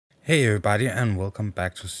Hey everybody, and welcome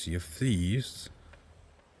back to Sea of Thieves.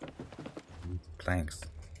 Planks.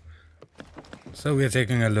 So we are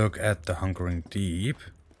taking a look at the Hungering Deep.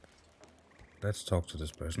 Let's talk to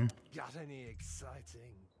this person. Got any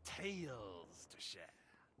exciting tales to share?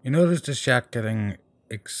 You notice the shack getting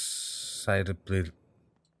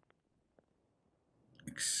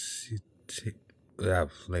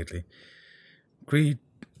lately. Greed,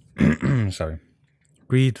 sorry.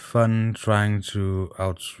 Greed fun trying to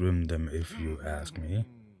outswim them, if you ask me.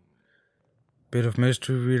 Bit of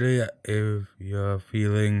mystery, really. If you're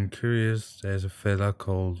feeling curious, there's a fella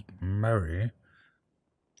called Merrick,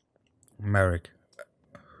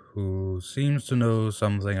 who seems to know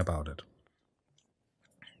something about it.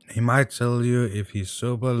 He might tell you if he's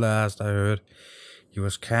sober. Last I heard, he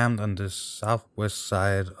was camped on the southwest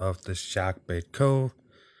side of the Sharkbait Cove.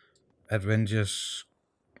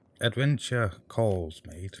 Adventure calls,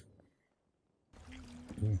 mate.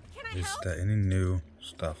 Ooh, is there any new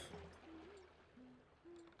stuff?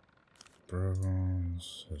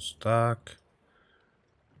 Bronze stock.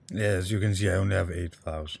 Yes, you can see I only have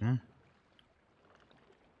 8,000.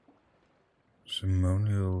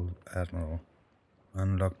 Ceremonial Admiral.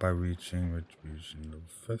 Unlocked by reaching retribution level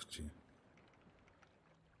 50.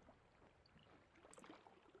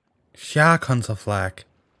 Shark Hunter flag.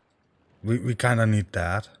 We kinda need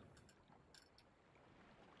that.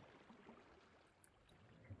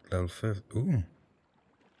 Level 50. Ooh.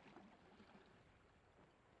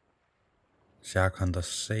 Shark Hunter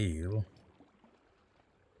sail.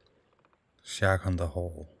 Shark Hunter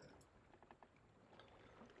Hall.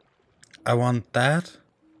 I want that.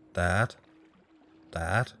 But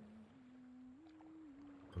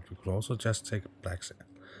we could also just take a black sail.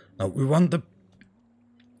 No, we want the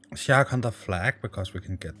Shark Hunter flag because we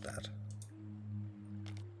can get that.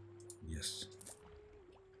 Yes.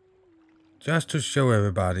 Just to show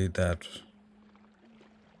everybody that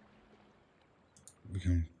we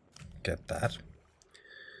can get that.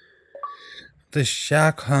 The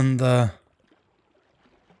Shark Hunter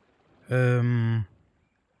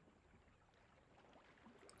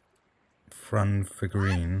front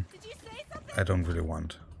figurine I don't really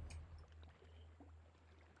want.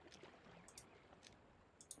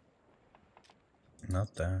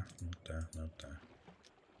 Not there.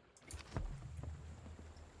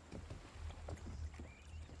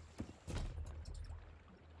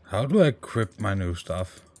 How do I equip my new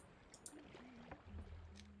stuff?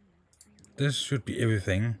 This should be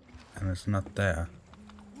everything, and it's not there.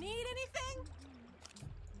 Need anything?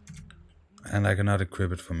 And I cannot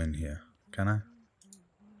equip it from in here, can I?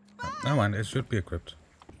 Oh, no mind, it should be equipped.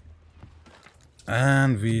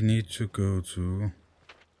 And we need to go to...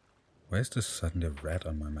 Where's this suddenly red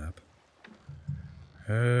on my map?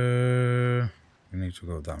 We need to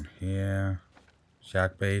go down here.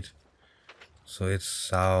 Shark bait. So it's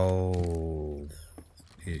south-ish.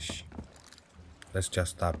 Let's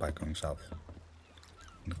just start by going south.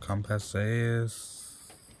 The compass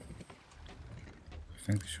says... I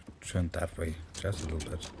think we should turn that way, just a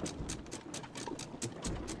little bit.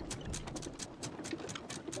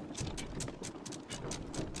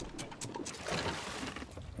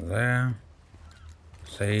 There.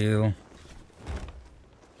 Sail.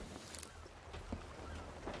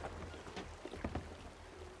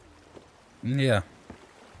 Yeah.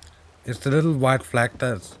 It's the little white flag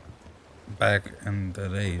that's back in the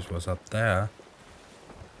days was up there.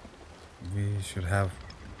 We should have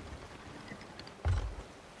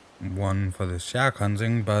one for the shark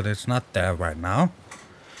hunting, but it's not there right now.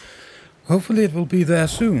 Hopefully it will be there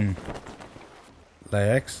soon.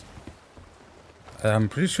 Lex, I'm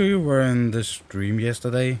pretty sure you were in the stream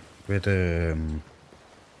yesterday with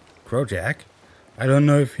Crojack. I don't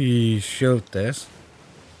know if he showed this,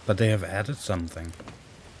 but they have added something.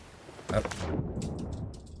 Oh.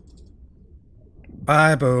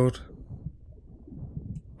 Bye, boat.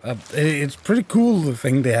 It's pretty cool, the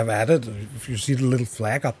thing they have added. If you see the little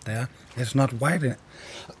flag up there, it's not white.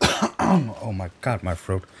 Oh my god, my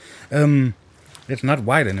throat. It's not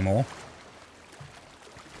white anymore.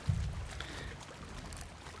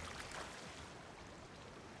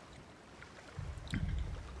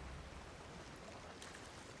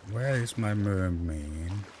 Where is my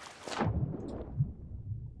mermaid?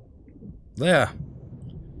 There.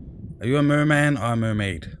 Are you a merman or a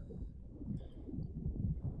mermaid?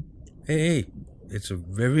 Hey, it's a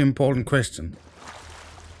very important question.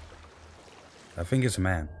 I think it's a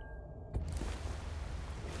man.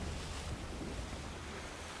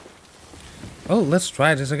 Oh, let's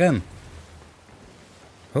try this again.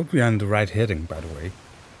 Hope we are on the right heading, by the way.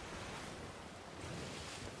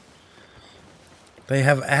 They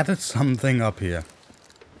have added something up here.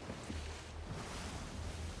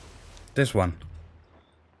 This one.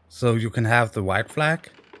 So you can have the white flag,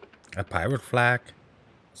 a pirate flag,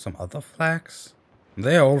 some other flags.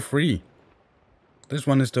 They're all free. This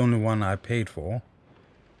one is the only one I paid for.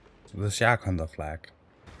 The Shark Hunter flag.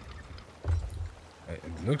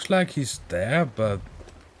 It looks like he's there, but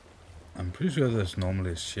I'm pretty sure there's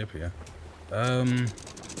normally a ship here.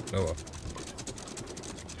 Lower.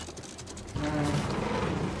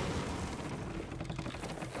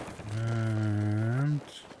 And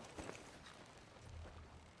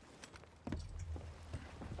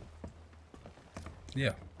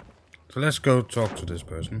yeah. So let's go talk to this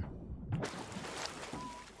person.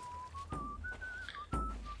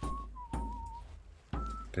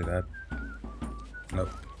 Did I? Nope.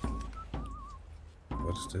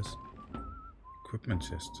 What is this? Equipment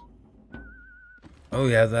chest. Oh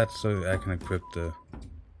yeah, that's so I can equip the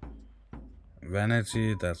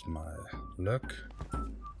vanity. That's my luck.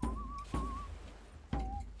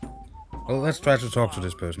 Well, let's try to talk to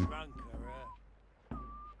this person.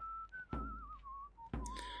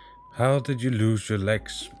 How did you lose your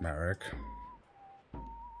legs, Marek?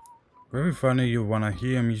 Very funny you wanna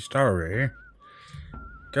hear me story.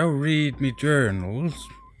 Go read me journals.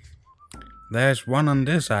 There's one on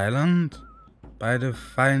this island, by the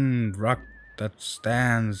fine rock that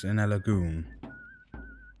stands in a lagoon.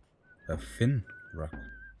 A fin rock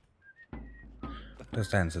that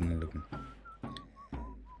stands in a lagoon.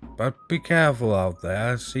 But be careful out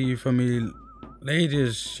there. See, for me,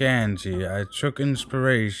 ladies shanty, I took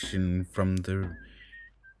inspiration from the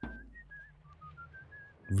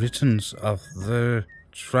writings of the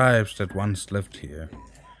tribes that once lived here.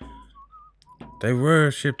 They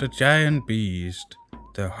worshipped a giant beast,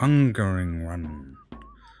 the Hungering One.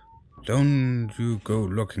 Don't you go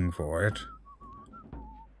looking for it.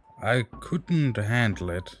 I couldn't handle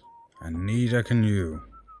it, and neither can you.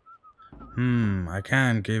 I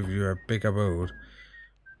can't give you a big abode,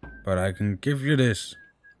 but I can give you this.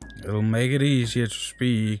 It'll make it easier to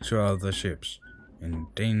speak to other ships.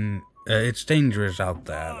 It's dangerous out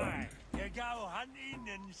there, though. You go hunting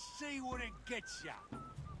and see what it gets ya.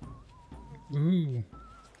 Ooh.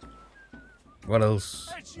 What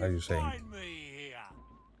else are you saying?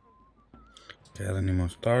 Got any more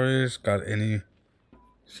stories? Got any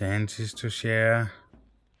shanties to share?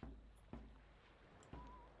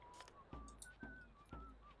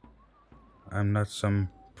 I'm not some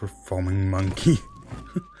performing monkey.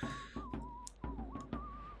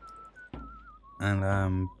 And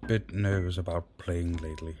I'm a bit nervous about playing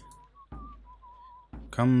lately.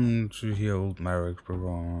 Come to hear old Marek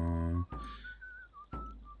perform.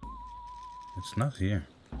 It's not here.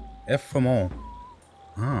 F for more.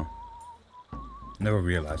 Huh. Never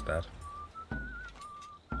realized that.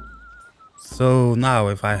 So now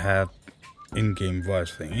if I had in-game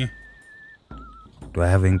voice thingy. Do I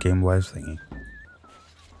have in-game voice thingy?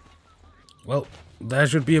 Well, there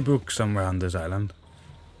should be a book somewhere on this island.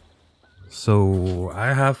 So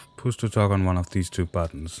I have push to talk on one of these two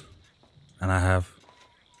buttons. And I have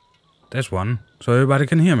this one, so everybody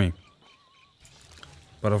can hear me.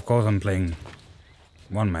 But of course I'm playing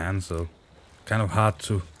one man, so kind of hard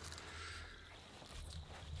to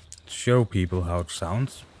show people how it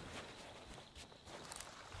sounds.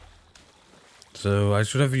 So I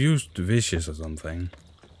should have used wishes or something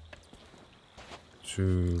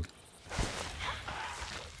to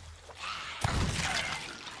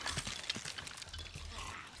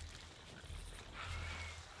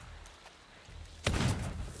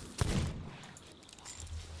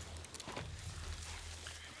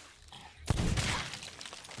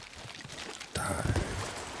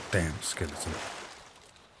damn skeleton.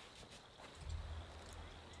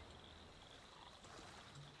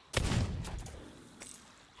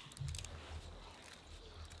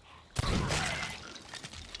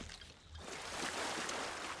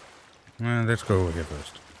 Let's go over here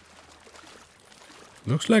first.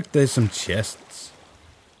 Looks like there's some chests.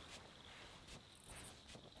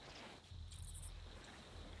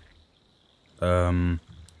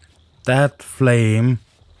 That flame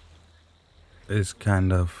is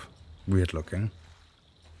kind of weird looking.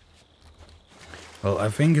 Well, I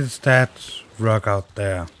think it's that rock out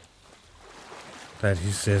there that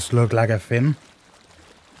he says look like a fin.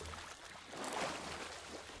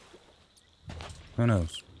 Who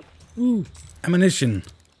knows? Ooh, ammunition.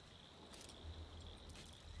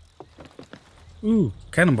 Ooh,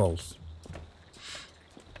 cannonballs.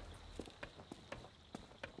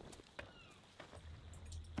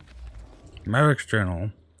 Marek's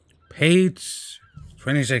journal, page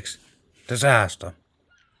 26. Disaster.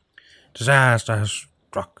 Disaster has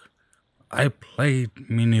struck. I played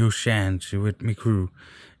me new shanty with me crew,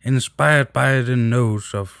 inspired by the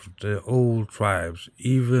notes of the old tribes.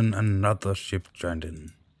 Even another ship joined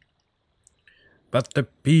in. But the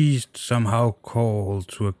beast somehow called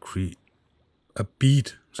to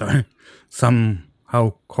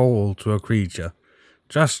somehow called to a creature,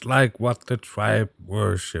 just like what the tribe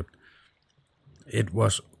worshipped. It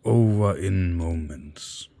was over in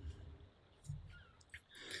moments.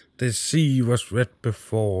 The sea was red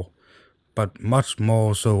before, but much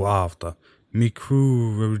more so after. Me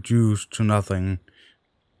crew were reduced to nothing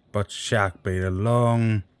but shark bait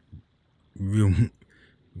along.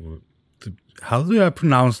 How do I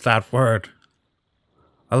pronounce that word?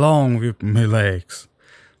 Along with my legs.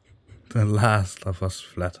 The last of us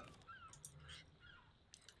fled.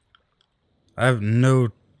 I've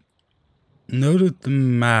noted the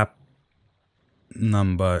map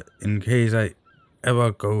number in case I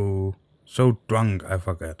ever go so drunk I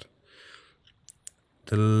forget.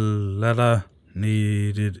 The letter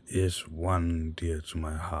needed is one dear to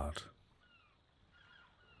my heart.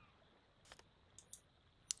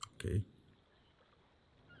 Okay.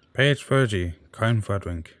 Page 30. Coin for a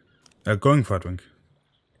drink. Going for a drink.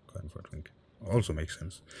 Coin for a drink. Also makes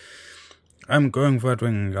sense. I'm going for a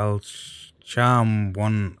drink. I'll charm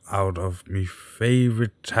one out of me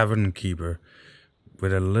favorite tavern keeper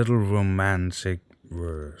with a little romantic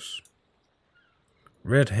verse.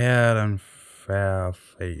 Red-haired and fair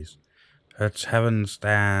face, her tavern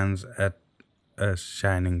stands at a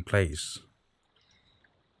shining place.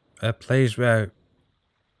 A place where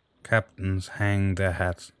captains hang their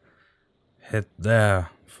hats, head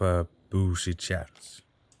there for boozy chats.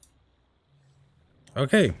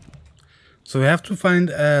 Okay, so we have to find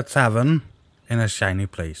a tavern in a shiny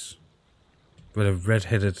place with a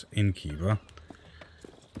red-headed innkeeper.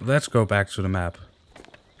 Let's go back to the map.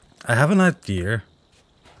 I have an idea.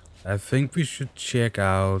 I think we should check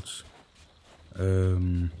out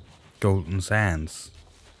Golden Sands.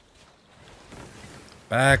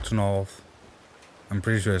 Back to north. I'm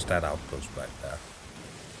pretty sure it's that outpost back there.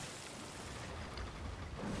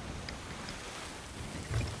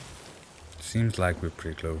 Seems like we're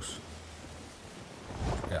pretty close.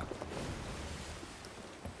 Yeah.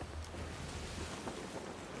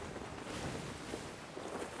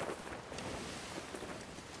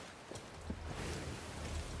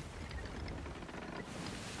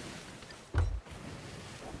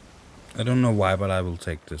 I don't know why, but I will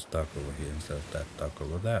take this dock over here instead of that dock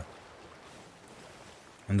over there.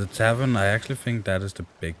 And the tavern, I actually think that is the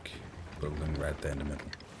big building right there in the middle.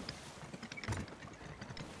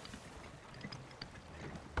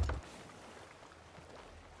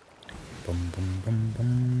 Bum, bum, bum,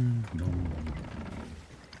 bum, bum, bum.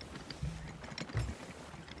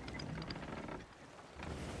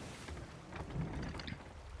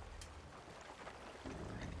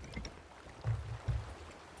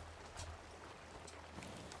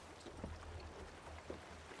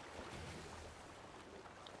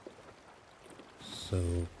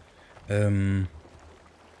 So,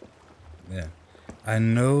 yeah, I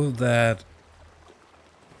know that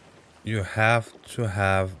you have to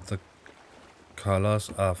have the colors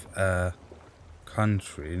of a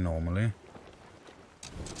country normally.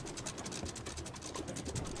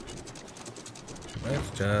 Let's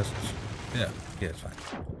just, yeah, it's fine.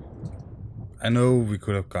 I know we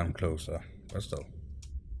could have gone closer, but still.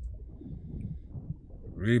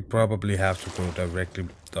 We probably have to go directly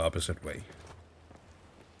the opposite way.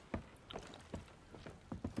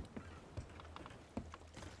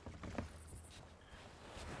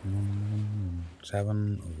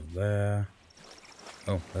 Seven over there.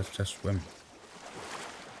 Oh, let's just swim.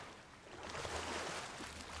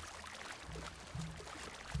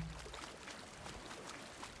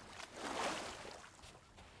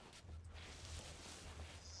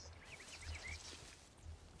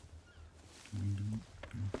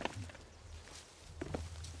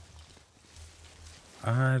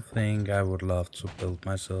 I think I would love to build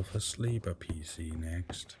myself a sleeper PC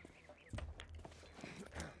next.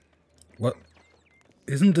 What?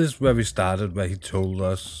 Isn't this where we started, where he told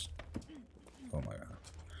us? Oh my god.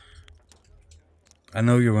 I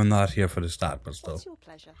know you were not here for the start, but still. What's your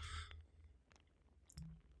pleasure?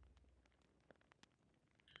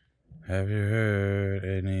 Have you heard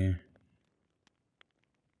any?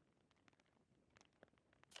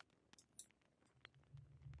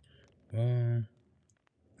 Well,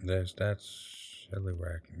 there's that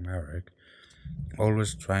Shellywag Marek,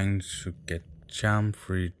 always trying to get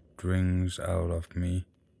charm-free drinks out of me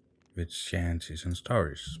with shanties and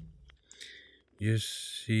stories. You've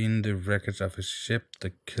seen the wreckage of his ship,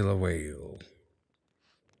 the killer whale.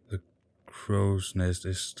 The crow's nest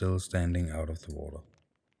is still standing out of the water.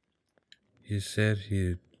 He said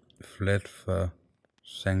he fled for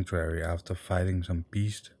sanctuary after fighting some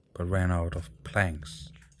beast, but ran out of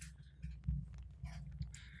planks.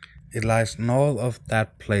 It lies north of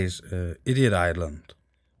that place, Idiot Island,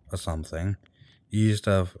 or something, east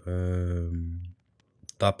of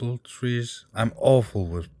Double Trees. I'm awful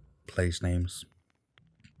with place names.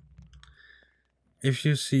 If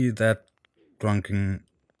you see that drumming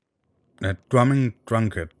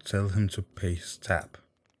drunkard, tell him to pay his tab.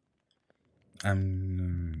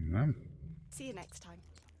 See you next time.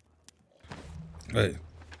 Wait.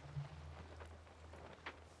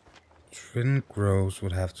 Twin Groves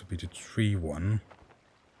would have to be the tree one.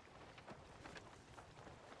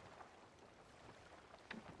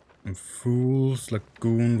 And Fool's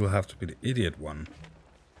Lagoon will have to be the idiot one.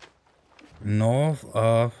 North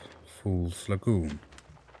of Fool's Lagoon.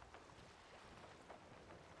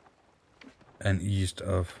 And east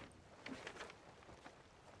of...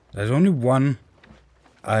 There's only one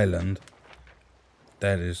island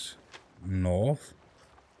that is north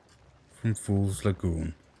from Fool's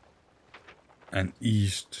Lagoon and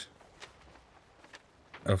east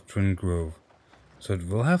of Twin Grove. So it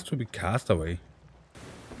will have to be Castaway.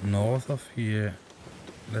 North of here.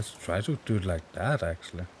 Let's try to do it like that,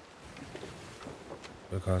 actually.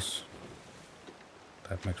 Because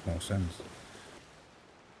that makes more sense.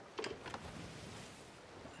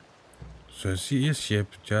 So I see a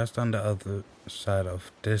ship just on the other side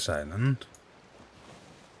of this island.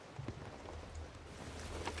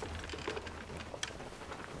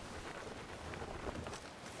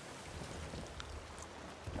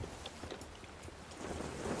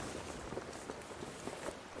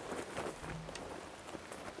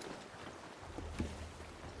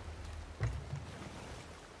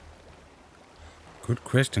 Good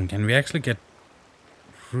question. Can we actually get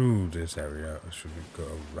through this area, or should we go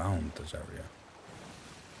around this area?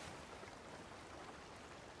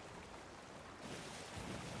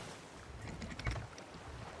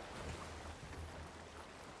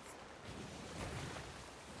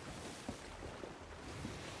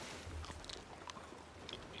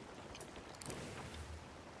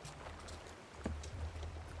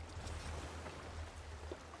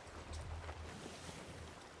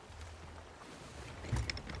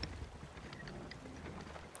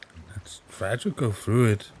 Try to go through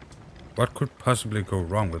it. What could possibly go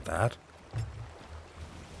wrong with that?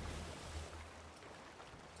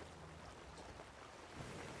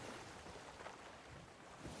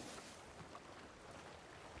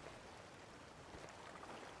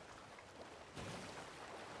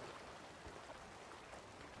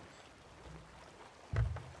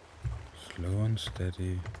 Slow and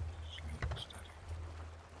steady.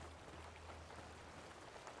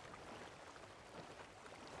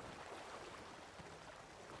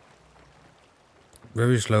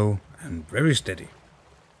 Very slow and very steady.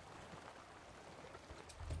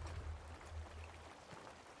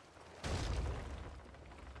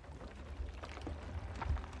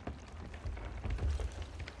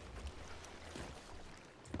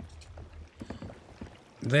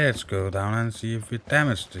 Let's go down and see if we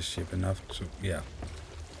damage the ship enough to... yeah.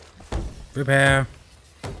 Repair.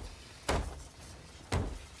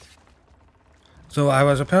 So I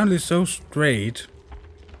was apparently so straight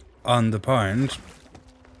on the point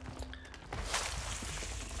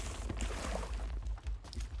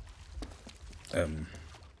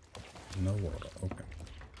no water, okay.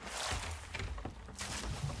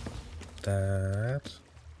 That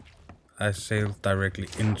I sailed directly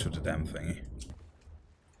into the damn thingy.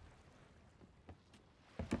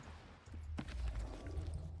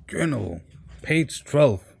 Journal, page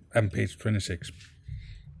 12 and page 26.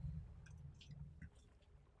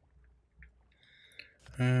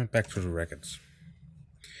 Back to the records.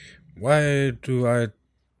 Why do I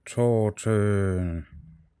torture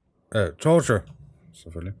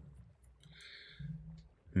selvfølgelig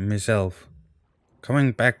myself?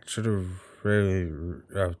 Coming back to the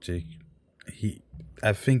object,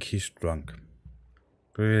 I think he's drunk.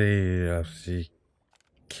 The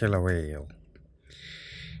killer whale.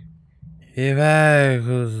 If I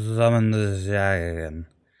could summon this guy again,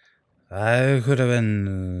 I could have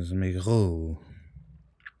been me crew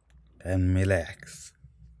and relax.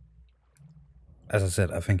 As I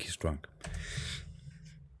said, I think he's drunk.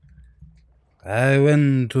 I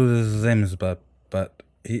went to the same spot, but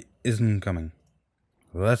he isn't coming.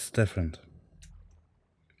 What's different?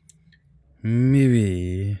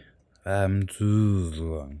 Maybe I'm too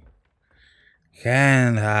drunk.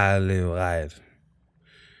 Can't hardly write.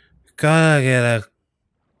 Gotta get a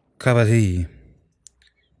cup of tea.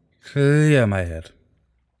 Clear my head.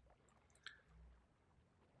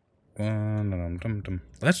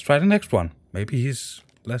 Let's try the next one. Maybe he's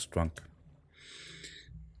less drunk.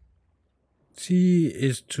 Tea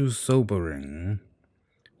is too sobering.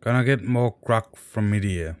 Gonna get more grog from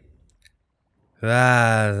media.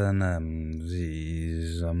 That's an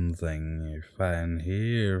something you find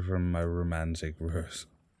here from my romantic verse.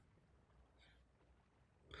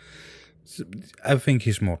 I think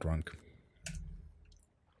he's more drunk.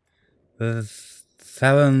 The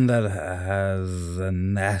tavern that has a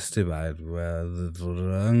nasty bite where the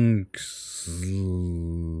drunks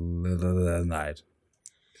slither at night.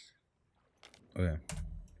 Okay.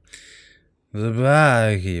 The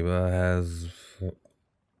barkeeper has...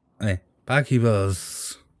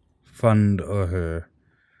 barkeepers fund or her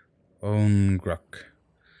own grog.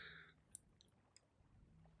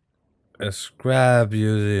 A scrap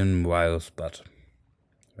used in wild spot.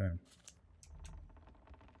 Okay.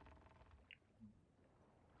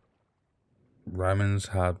 Rhymes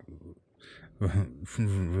hard.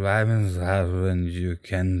 Rhymes hard when you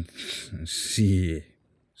can see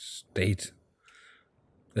straight.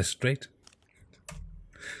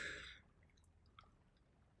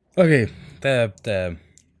 Okay, there.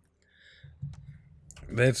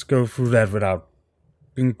 Let's go through that without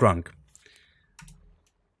being drunk.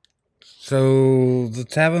 So, the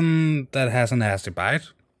tavern that has a nasty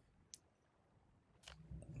bite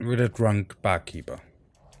with a drunk barkeeper.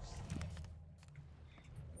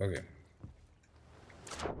 Okay.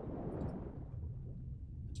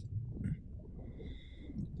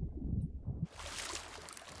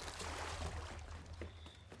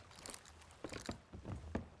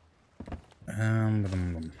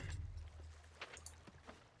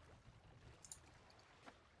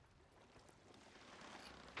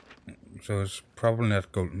 So it's probably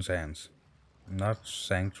not Golden Sands, not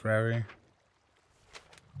Sanctuary.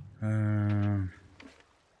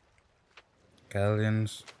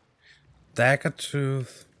 Galleons,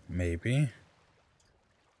 Daggertooth, maybe.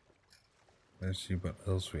 Let's see what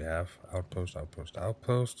else we have.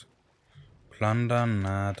 Outpost. Plunder,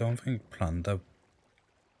 nah, I don't think Plunder.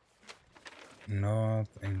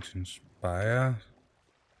 North Ancient Spire.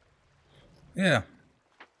 Yeah.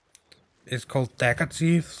 It's called Dagger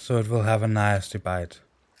Teeth, so it will have a nasty bite.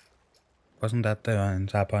 Wasn't that the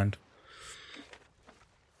entire point?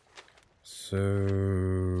 So...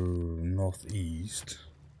 northeast.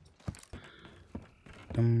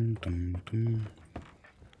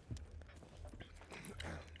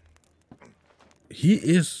 He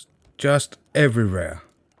is just everywhere.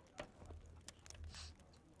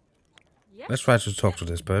 Yep. Let's try to talk to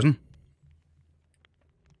this person.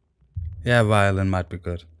 Yeah, violin might be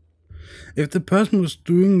good. If the person was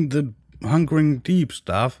doing the Hungering Deep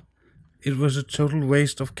stuff, it was a total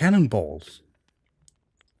waste of cannonballs.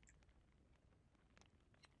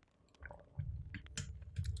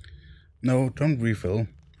 No, don't refill.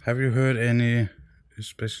 Have you heard any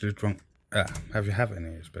especially drunk... have you have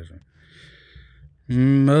any especially?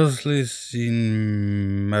 Mostly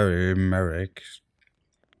seen Merrick.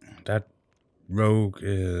 That rogue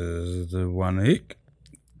is the one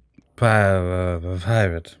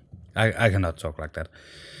pirate. I cannot talk like that.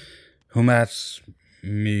 Who match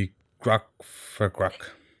me grog for grog.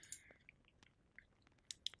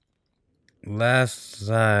 Last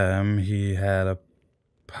time he had a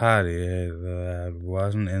party that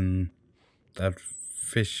wasn't in that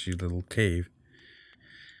fishy little cave.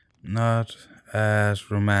 Not as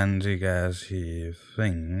romantic as he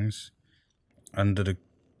thinks. Under the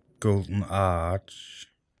golden arch.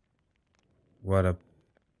 What a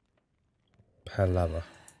palaver.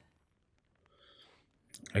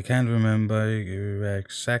 I can't remember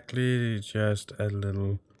exactly, just a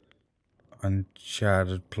little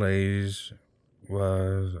uncharted place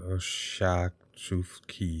was a shark tooth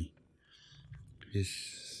key. He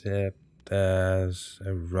said there's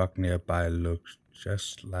a rock nearby looks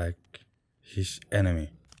just like his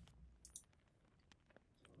enemy.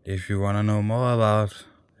 If you want to know more about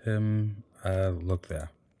him, I'll look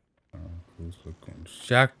there.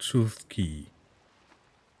 Shark tooth key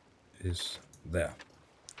is there.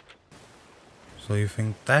 So you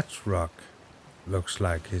think that rock looks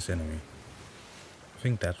like his enemy? I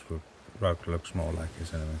think that rock looks more like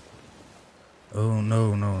his enemy. Oh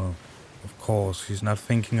no. Of course, he's not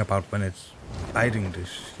thinking about when it's biting this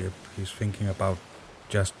ship. He's thinking about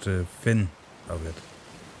just the fin of it.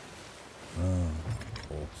 Oh, of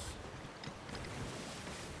course.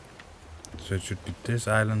 So it should be this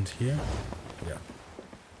island here? Yeah.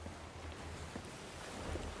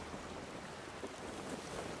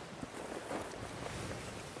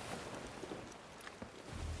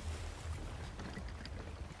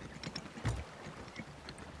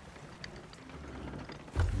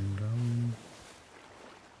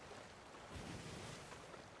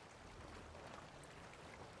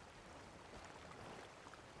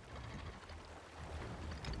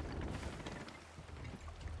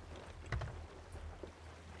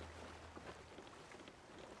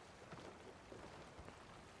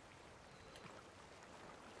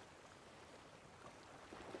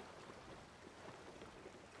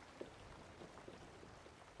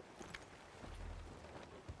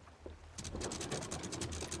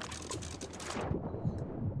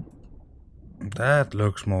 That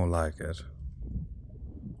looks more like it.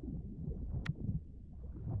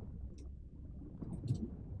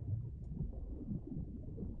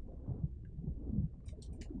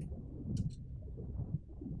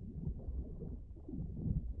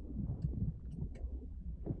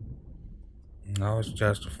 Now it's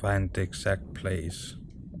just to find the exact place.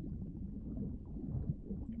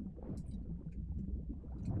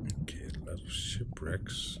 Okay, a lot of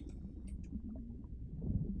shipwrecks.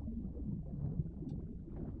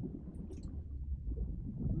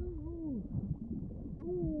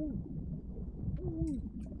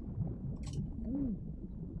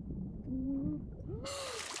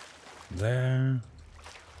 There.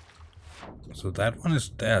 So that one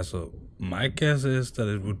is there, so my guess is that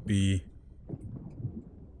it would be...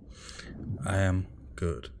 I am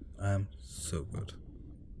good. I am so good.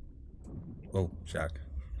 Oh, Jack.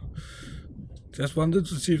 Just wanted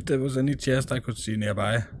to see if there was any chest I could see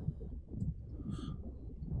nearby.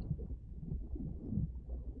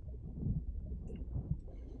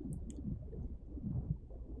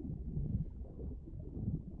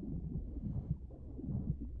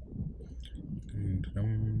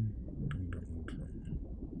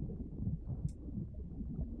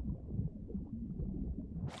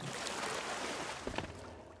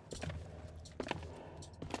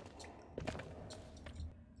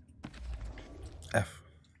 F.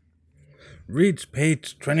 Reach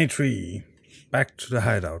page 23. Back to the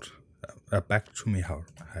hideout. Back to me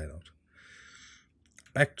hideout.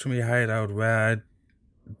 Back to me hideout where I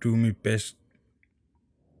do me best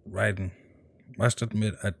writing. Must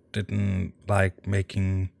admit I didn't like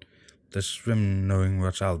making the swim knowing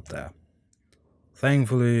what's out there.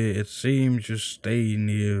 Thankfully it seems to stay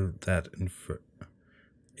near that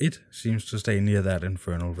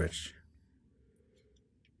infernal ridge.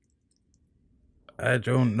 I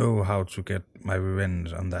don't know how to get my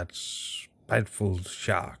revenge on that spiteful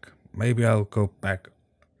shark. Maybe I'll go back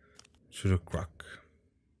to the croc.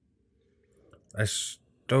 I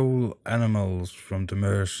stole animals from the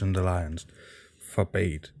Merce and the lions for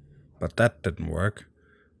bait, but that didn't work.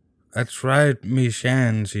 I tried me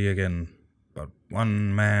shanty again, but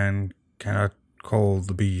one man cannot call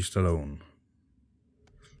the beast alone.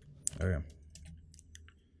 Okay.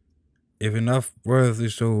 If enough worthy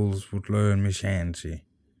souls would learn me shanty.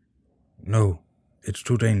 No, it's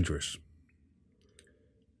too dangerous.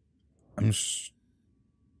 I'm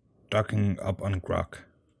stocking up on grog,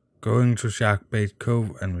 going to Sharkbait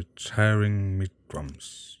Cove and retiring me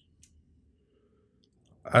drums.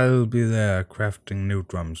 I'll be there crafting new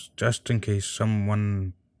drums, just in case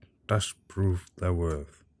someone does prove their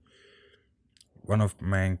worth. One of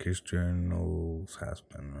Mankey's journals has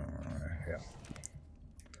been here.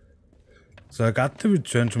 So I got to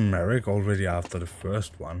return to Merrick already after the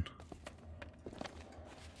first one.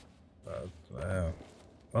 But,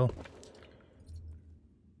 well.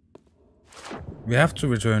 We have to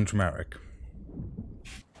return to Merrick.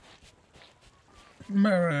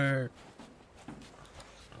 Merrick!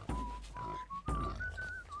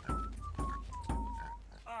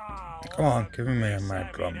 Come on, give me my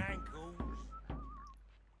drum.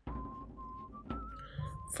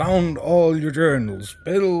 Found all your journals.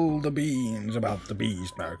 Spill the beans about the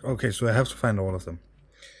beast, Merrick. Okay, so I have to find all of them.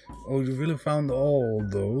 Oh, you really found all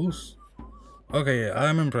those? Okay,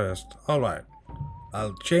 I'm impressed. Alright.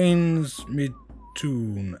 I'll change me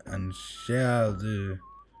tune and share the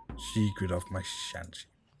secret of my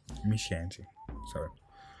shanty. Sorry.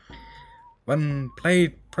 One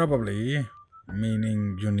plate probably,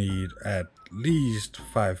 meaning you need at least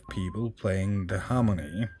 5 people playing the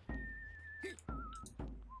harmony.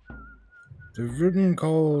 The written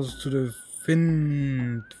calls to the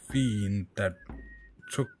fiend that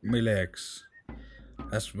took me legs,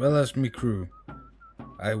 as well as me crew.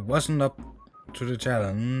 I wasn't up to the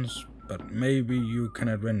challenge, but maybe you can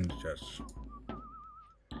avenge us.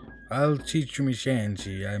 I'll teach you me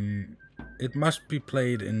shanty. It must be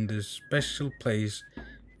played in this special place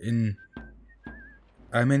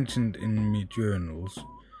I mentioned in me journals.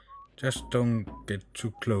 Just don't get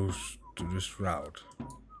too close to this route.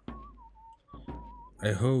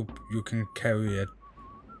 I hope you can carry a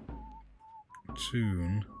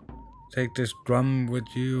tune. Take this drum with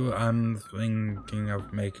you. I'm thinking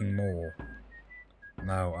of making more.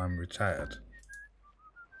 Now I'm retired.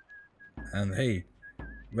 And hey,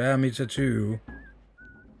 wear me tattoo.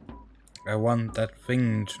 I want that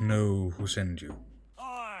thing to know who sent you.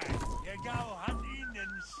 You go hunting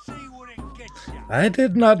and see what it gets you. I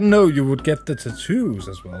did not know you would get the tattoos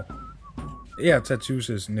as well. Yeah, tattoos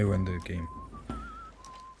is new in the game.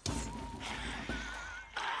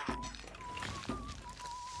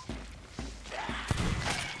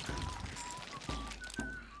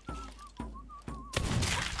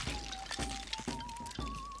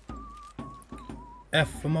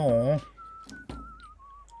 F for more.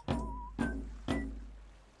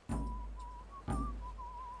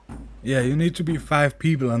 Yeah, you need to be 5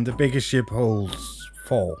 people and the biggest ship holds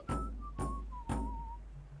 4.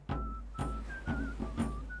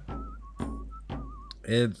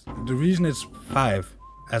 The reason it's 5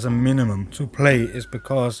 as a minimum to play is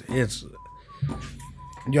because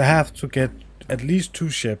you have to get at least 2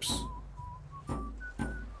 ships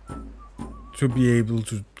to be able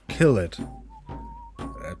to kill it,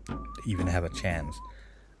 even have a chance.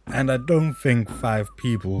 And I don't think 5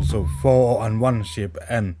 people, so 4 on one ship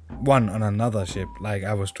and 1 on another ship, like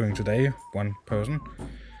I was doing today, 1 person,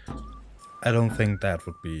 I don't think that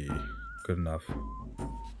would be good enough.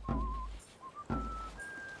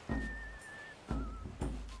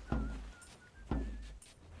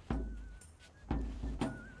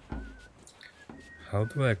 How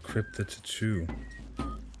do I equip the tattoo?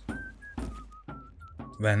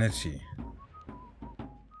 Vanity.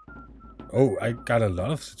 Oh, I got a lot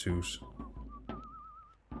of tattoos.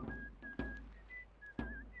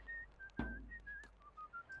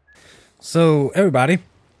 So, everybody,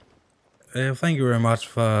 thank you very much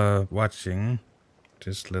for watching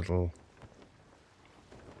this little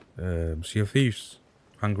Sea of Thieves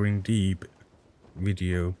Hungering Deep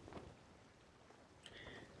video.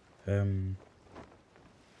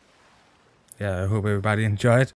 Yeah, I hope everybody enjoyed.